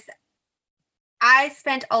 because I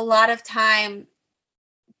spent a lot of time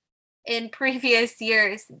in previous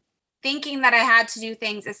years thinking that I had to do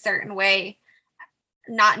things a certain way,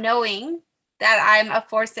 not knowing that I'm a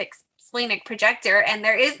 4/6 splenic projector and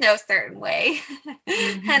there is no certain way.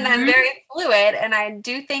 And I'm very fluid and I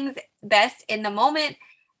do things best in the moment.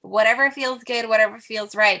 Whatever feels good, whatever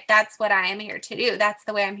feels right, that's what I am here to do. That's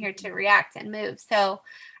the way I'm here to react and move. So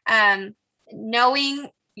knowing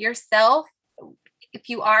yourself, if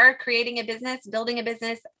you are creating a business, building a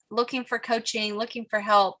business, looking for coaching, looking for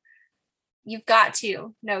help, you've got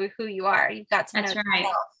to know who you are. You've got to know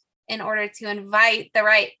yourself in order to invite the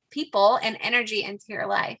right people and energy into your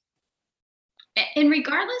life. And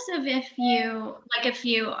regardless of if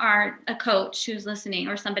you are a coach who's listening,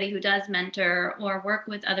 or somebody who does mentor or work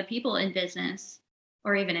with other people in business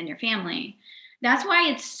or even in your family, that's why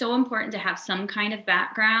it's so important to have some kind of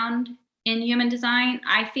background in human design,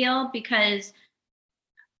 I feel, because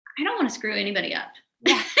I don't want to screw anybody up.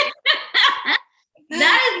 Yeah.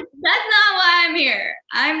 That's not why I'm here.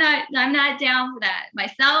 I'm not down for that.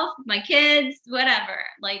 Myself, my kids, whatever.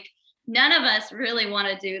 Like, none of us really want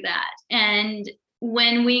to do that. And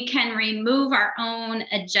when we can remove our own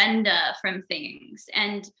agenda from things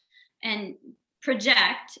and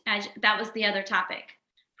project, as that was the other topic,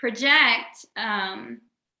 project,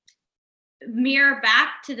 mirror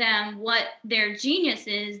back to them what their genius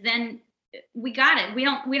is, then we got it. We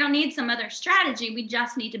don't need some other strategy. We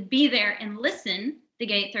just need to be there and listen, the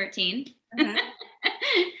gate 13,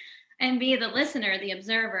 and be the listener, the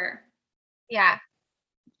observer. Yeah.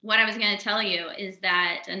 What I was going to tell you is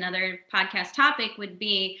that another podcast topic would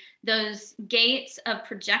be those gates of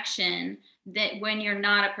projection, that when you're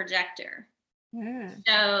not a projector.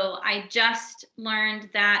 So I just learned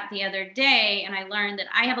that the other day, and I learned that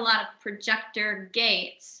I have a lot of projector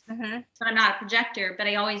gates. So I'm not a projector, but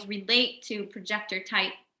I always relate to projector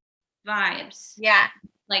type vibes. Yeah.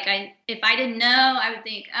 Like if I didn't know, I would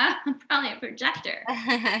think, oh, I'm probably a projector.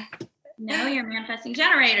 No, you're a manifesting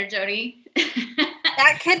generator, Jody.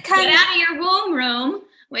 That could come Get out of your womb room,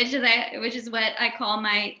 which is what I call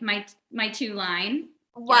my 2 line.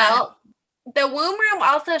 Well, the womb room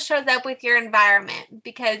also shows up with your environment,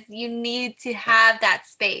 because you need to have that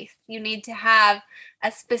space. You need to have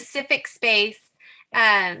a specific space.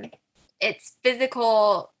 It's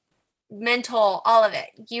physical, mental, all of it.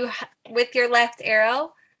 You, with your left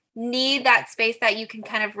arrow, need that space that you can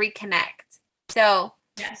kind of reconnect. So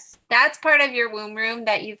yes, that's part of your womb room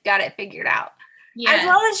that you've got it figured out. Yes. As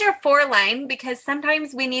well as your 4 line, because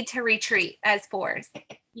sometimes we need to retreat as 4s.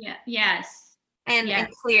 Yeah. Yes. and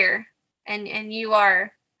clear. And you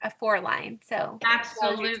are a 4 line. So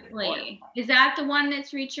absolutely. Is that the one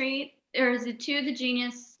that's retreat? Or is it 2 the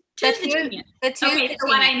genius? 2's the genius. The 2 okay, so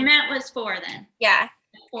what I meant was 4 then. Yeah.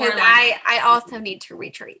 Because I also need to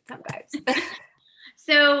retreat sometimes.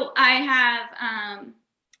 So I have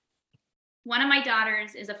one of my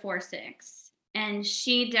daughters is a 4-6, and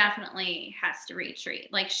she definitely has to retreat.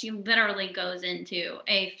 Like, she literally goes into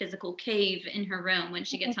a physical cave in her room when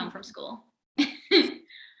she gets home from school.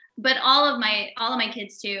 But all of my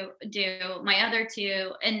kids too do. My other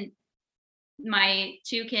 2, and my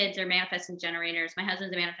 2 kids are manifesting generators. My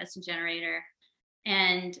husband's a manifesting generator.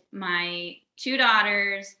 And my 2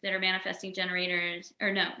 daughters that are manifesting generators,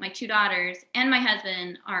 or no, my 2 daughters and my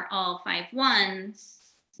husband are all 5-1s.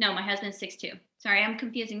 No, my husband's 6-2. Sorry, I'm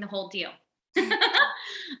confusing the whole deal.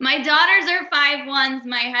 My daughters are 5-1s.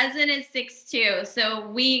 My husband is 6-2. So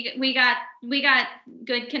we got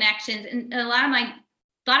good connections, and a lot of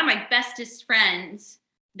my bestest friends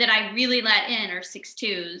that I really let in are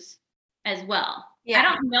 6-2s as well. Yeah. I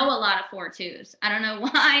don't know a lot of 4-2s. I don't know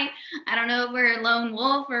why. I don't know if we're a lone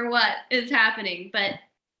wolf or what is happening, but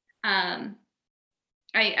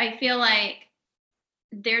I feel like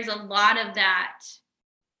there's a lot of that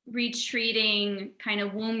retreating kind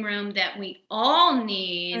of womb room that we all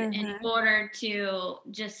need in order to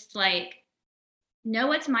just like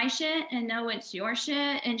know it's my shit and know it's your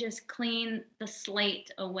shit and just clean the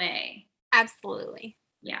slate away. Absolutely.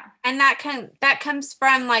 Yeah. And that comes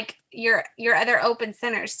from like your other open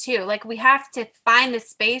centers too. Like, we have to find the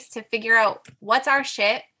space to figure out what's our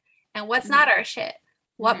shit and what's not our shit.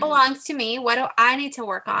 What belongs to me? What do I need to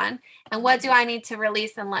work on? And what do I need to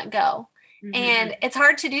release and let go? And it's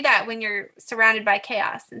hard to do that when you're surrounded by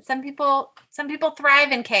chaos. And some people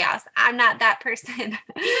thrive in chaos. I'm not that person. Even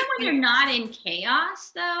when you're not in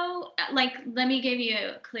chaos though, like, let me give you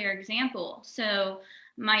a clear example. So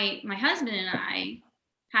my husband and I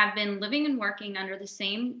have been living and working under the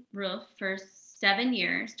same roof for 7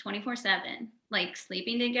 years, 24/7, like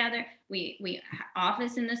sleeping together. We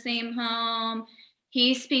office in the same home.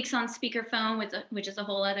 He speaks on speakerphone, which is a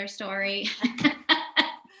whole other story.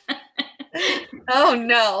 Oh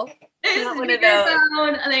no. Not one of those.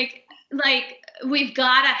 Like we've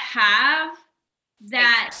got to have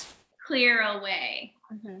that clear away.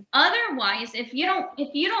 Otherwise, if you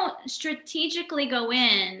don't strategically go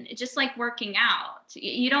in, just like working out,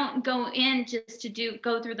 you don't go in just to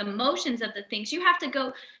go through the motions of the things. You have to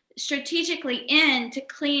go strategically in to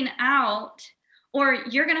clean out, or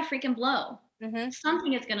you're gonna freaking blow.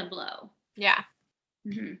 Something is gonna blow. Yeah.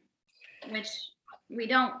 Which we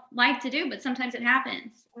don't like to do, but sometimes it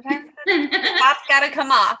happens. Sometimes the top's got to come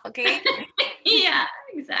off. Okay. Yeah,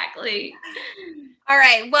 exactly. All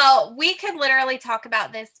right. Well, we could literally talk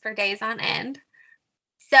about this for days on end.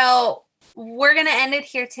 So we're going to end it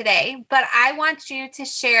here today, but I want you to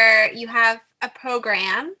share, you have a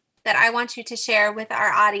program that I want you to share with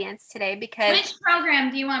our audience today, because... Which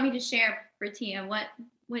program do you want me to share, Britia?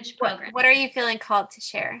 Which program? What are you feeling called to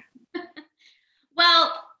share?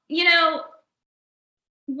 Well,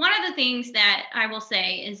 one of the things that I will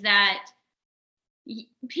say is that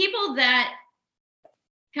people that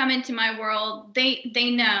come into my world,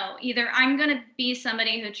 they know either I'm going to be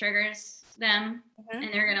somebody who triggers them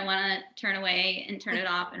and they're going to want to turn away and turn it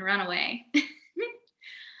off and run away.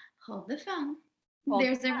 Hold the phone.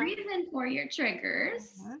 There's a reason for your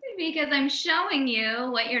triggers, because I'm showing you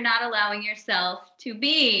what you're not allowing yourself to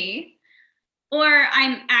be, or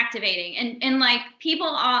I'm activating. And like, people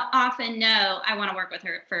often know I want to work with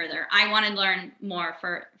her further. I want to learn more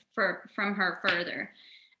from her further.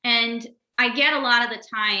 And I get a lot of the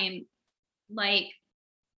time, like,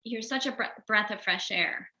 you're such a breath of fresh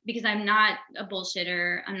air, because I'm not a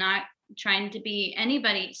bullshitter. I'm not trying to be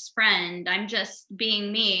anybody's friend. I'm just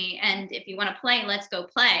being me. And if you want to play, let's go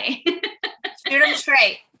play. Shoot them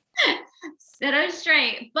straight. Set them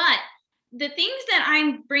straight. But the things that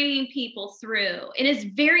I'm bringing people through, it is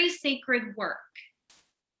very sacred work.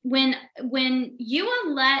 When you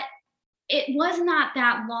it was not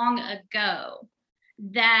that long ago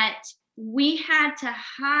that we had to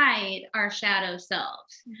hide our shadow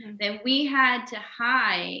selves, that we had to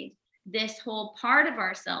hide this whole part of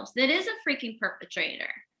ourselves that is a freaking perpetrator,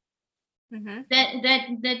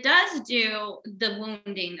 that does do the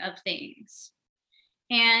wounding of things.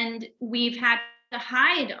 And we've had to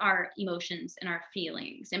hide our emotions and our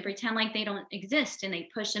feelings and pretend like they don't exist, and they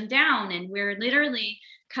push them down, and we're literally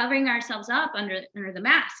covering ourselves up under the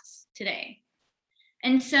masks today.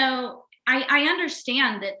 And so I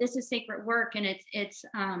understand that this is sacred work, and it's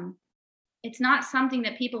not something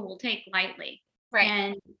that people will take lightly. Right.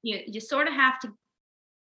 And you sort of have to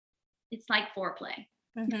it's like foreplay.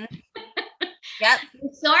 Mm-hmm. Yep. You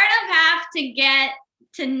sort of have to get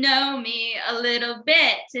to know me a little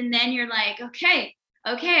bit. And then you're like, okay,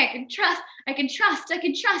 I can trust.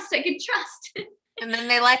 And then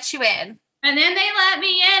they let you in. And then they let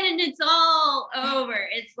me in and it's all over.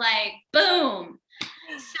 It's like, boom.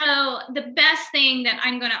 So the best thing that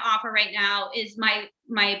I'm going to offer right now is my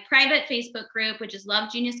private Facebook group, which is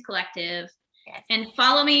Love Genius Collective. Yes. And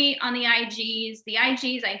follow me on the IGs. The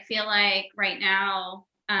IGs, I feel like right now,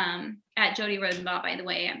 at Jody Rosenbaugh, by the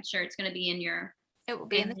way, I'm sure it's going to be in your. It will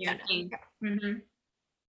be in the team. Mm-hmm.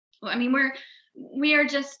 Well, I mean, we are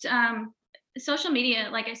just social media.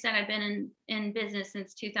 Like I said, I've been in business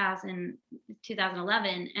since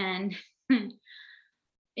 2011, and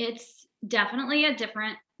it's definitely a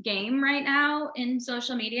different game right now in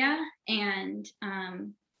social media. And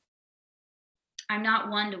I'm not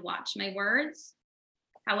one to watch my words.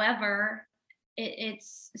 However,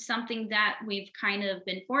 it's something that we've kind of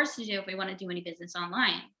been forced to do if we want to do any business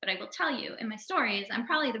online. But I will tell you, in my stories, I'm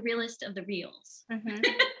probably the realest of the reals. Mm-hmm.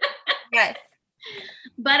 Yes.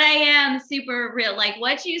 But I am super real. Like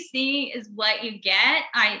what you see is what you get.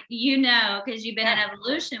 Because you've been in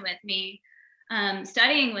Evolution with me,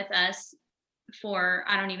 studying with us for,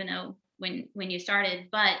 I don't even know when you started,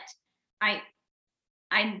 but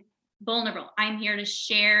I'm vulnerable. I'm here to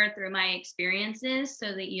share through my experiences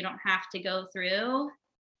so that you don't have to go through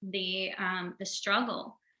the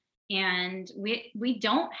struggle. And we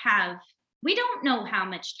don't know how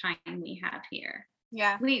much time we have here.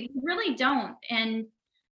 Yeah. We really don't. And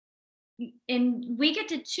we get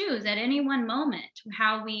to choose at any one moment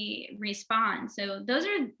how we respond. So those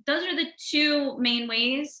are the two main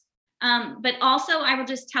ways. But also I will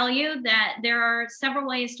just tell you that there are several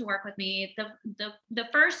ways to work with me. The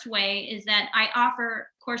first way is that I offer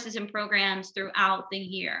courses and programs throughout the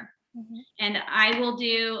year. Mm-hmm. And I will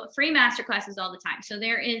do free masterclasses all the time. So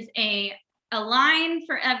there is a line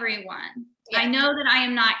for everyone. Yes. I know that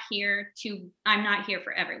I'm not here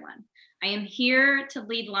for everyone. I am here to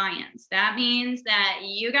lead lions. That means that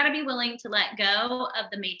you got to be willing to let go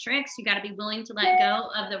of the matrix. You got to be willing to let go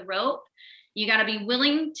of the rope. You got to be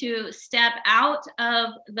willing to step out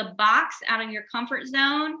of the box, out of your comfort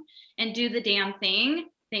zone, and do the damn thing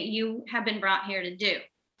that you have been brought here to do.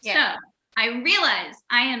 Yes. So I realize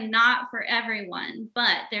I am not for everyone,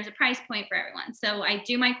 but there's a price point for everyone. So I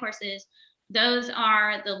do my courses. Those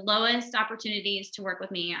are the lowest opportunities to work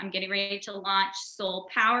with me. I'm getting ready to launch Soul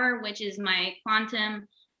Power, which is my quantum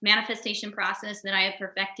manifestation process that I have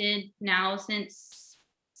perfected now since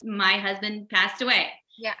my husband passed away.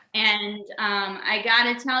 Yeah. And I got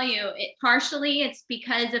to tell you, partially it's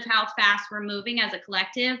because of how fast we're moving as a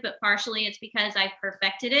collective, but partially it's because I've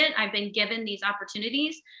perfected it. I've been given these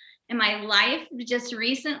opportunities in my life just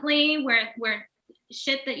recently where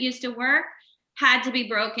shit that used to work had to be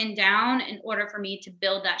broken down in order for me to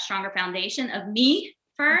build that stronger foundation of me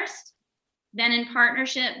first, then in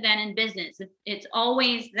partnership, then in business. It's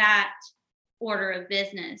always that order of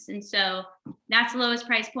business. And so that's the lowest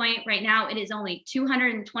price point. Right now, it is only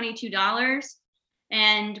 $222.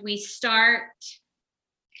 And we start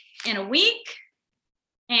in a week.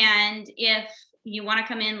 And if you want to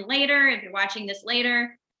come in later, if you're watching this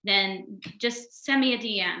later, then just send me a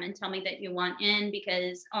DM and tell me that you want in,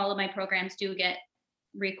 because all of my programs do get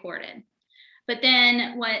recorded. But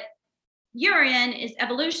then what you're in is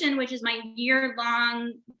Evolution, which is my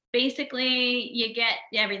year-long, basically you get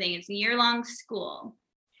everything. It's a year-long school.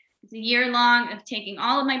 It's a year-long of taking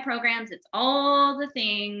all of my programs. It's all the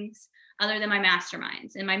things other than my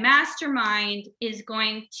masterminds. And my mastermind is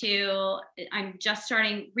I'm just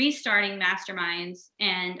restarting masterminds,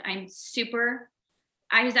 and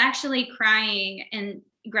I was actually crying in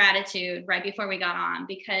gratitude right before we got on,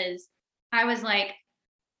 because I was like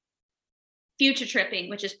future tripping,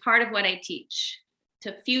 which is part of what I teach,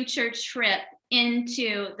 to future trip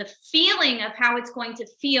into the feeling of how it's going to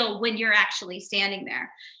feel when you're actually standing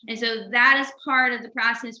there. And so that is part of the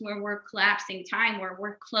process where we're collapsing time, where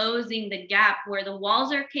we're closing the gap, where the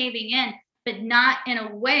walls are caving in, but not in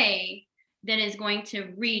a way that is going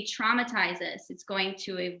to re-traumatize us. It's going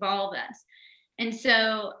to evolve us. And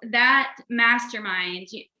so that mastermind,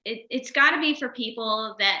 it's got to be for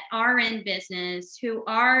people that are in business, who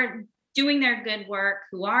are doing their good work,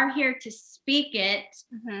 who are here to speak it,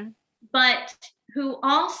 mm-hmm. but who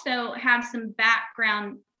also have some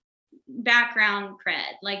background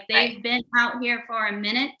cred. Like they've been out here for a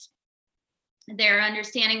minute. They're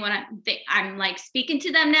understanding what I'm like speaking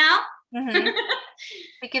to them now. Mm-hmm.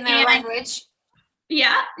 Speaking their language.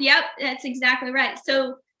 Yeah, yep, that's exactly right.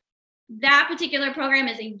 So that particular program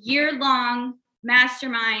is a year-long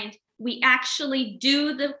mastermind we actually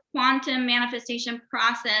do the quantum manifestation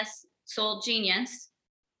process, Soul Genius,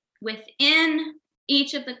 within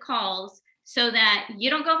each of the calls, so that you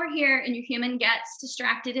don't go over here and your human gets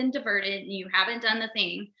distracted and diverted and you haven't done the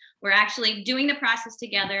thing. We're actually doing the process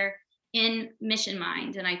together in mission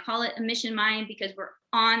mind. And I call it a mission mind because we're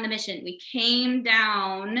on the mission. We came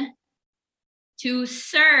down to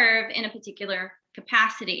serve in a particular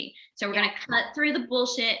capacity. So we're going to cut through the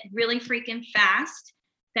bullshit really freaking fast.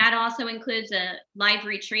 That also includes a live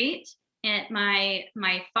retreat at my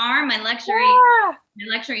farm, my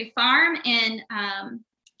luxury farm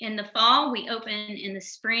in the fall. We open in the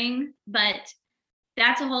spring, but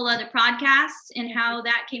that's a whole other podcast and how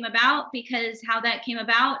that came about, because how that came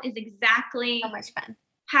about is exactly so much fun.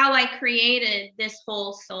 How I created this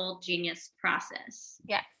whole Soul Genius process.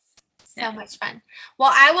 Yes. So much fun.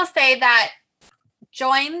 Well, I will say that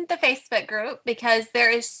join the Facebook group because there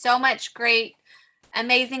is so much great,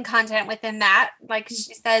 amazing content within that. Like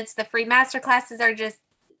she says, the free masterclasses are just,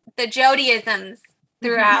 the Jodyisms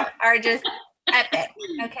throughout are just epic.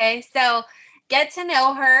 Okay. So get to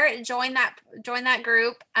know her, join that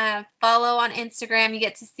group, follow on Instagram. You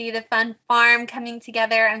get to see the fun farm coming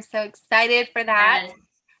together. I'm so excited for that. Yes.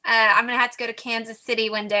 I'm going to have to go to Kansas City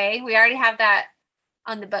one day. We already have that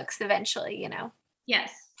on the books eventually,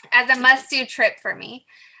 Yes. As a must-do trip for me.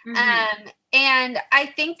 And I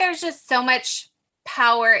think there's just so much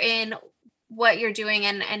power in what you're doing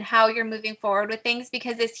and how you're moving forward with things,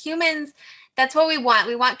 because as humans, that's what we want.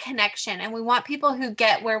 We want connection and we want people who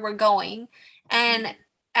get where we're going. And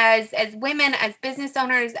as women, as business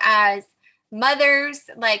owners, as mothers,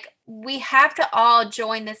 like we have to all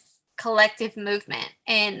join this collective movement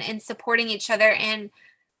and supporting each other, and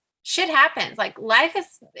shit happens. Like life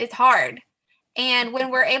is hard. And when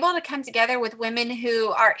we're able to come together with women who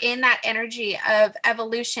are in that energy of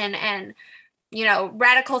evolution and,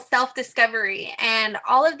 radical self-discovery and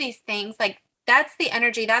all of these things, like that's the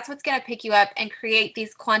energy, that's what's going to pick you up and create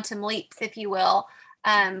these quantum leaps, if you will,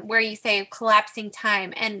 where you say collapsing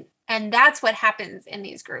time. And that's what happens in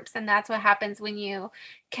these groups. And that's what happens when you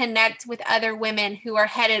connect with other women who are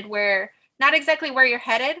headed where, not exactly where you're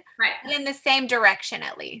headed, right, but in the same direction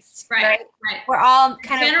at least. Right. We're all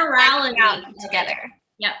kind generality of together.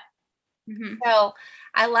 Yep. So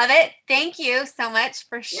I love it. Thank you so much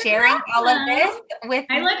for sharing all of this with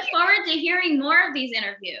me. I look forward to hearing more of these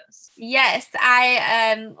interviews. Yes,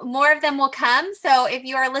 more of them will come. So if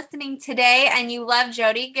you are listening today and you love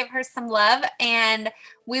Jody, give her some love. And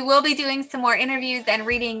we will be doing some more interviews and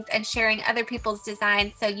readings and sharing other people's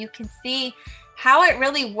designs so you can see how it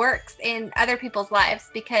really works in other people's lives,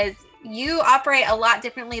 because you operate a lot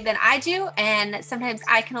differently than I do. And sometimes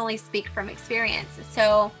I can only speak from experience.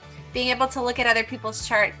 So being able to look at other people's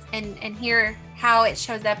charts and hear how it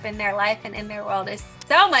shows up in their life and in their world is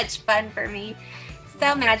so much fun for me.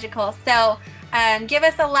 So magical. So give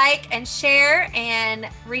us a like and share and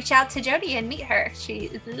reach out to Jody and meet her. She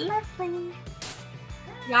is lovely.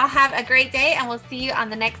 Y'all have a great day, and we'll see you on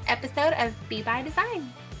the next episode of Be by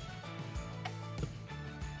Design.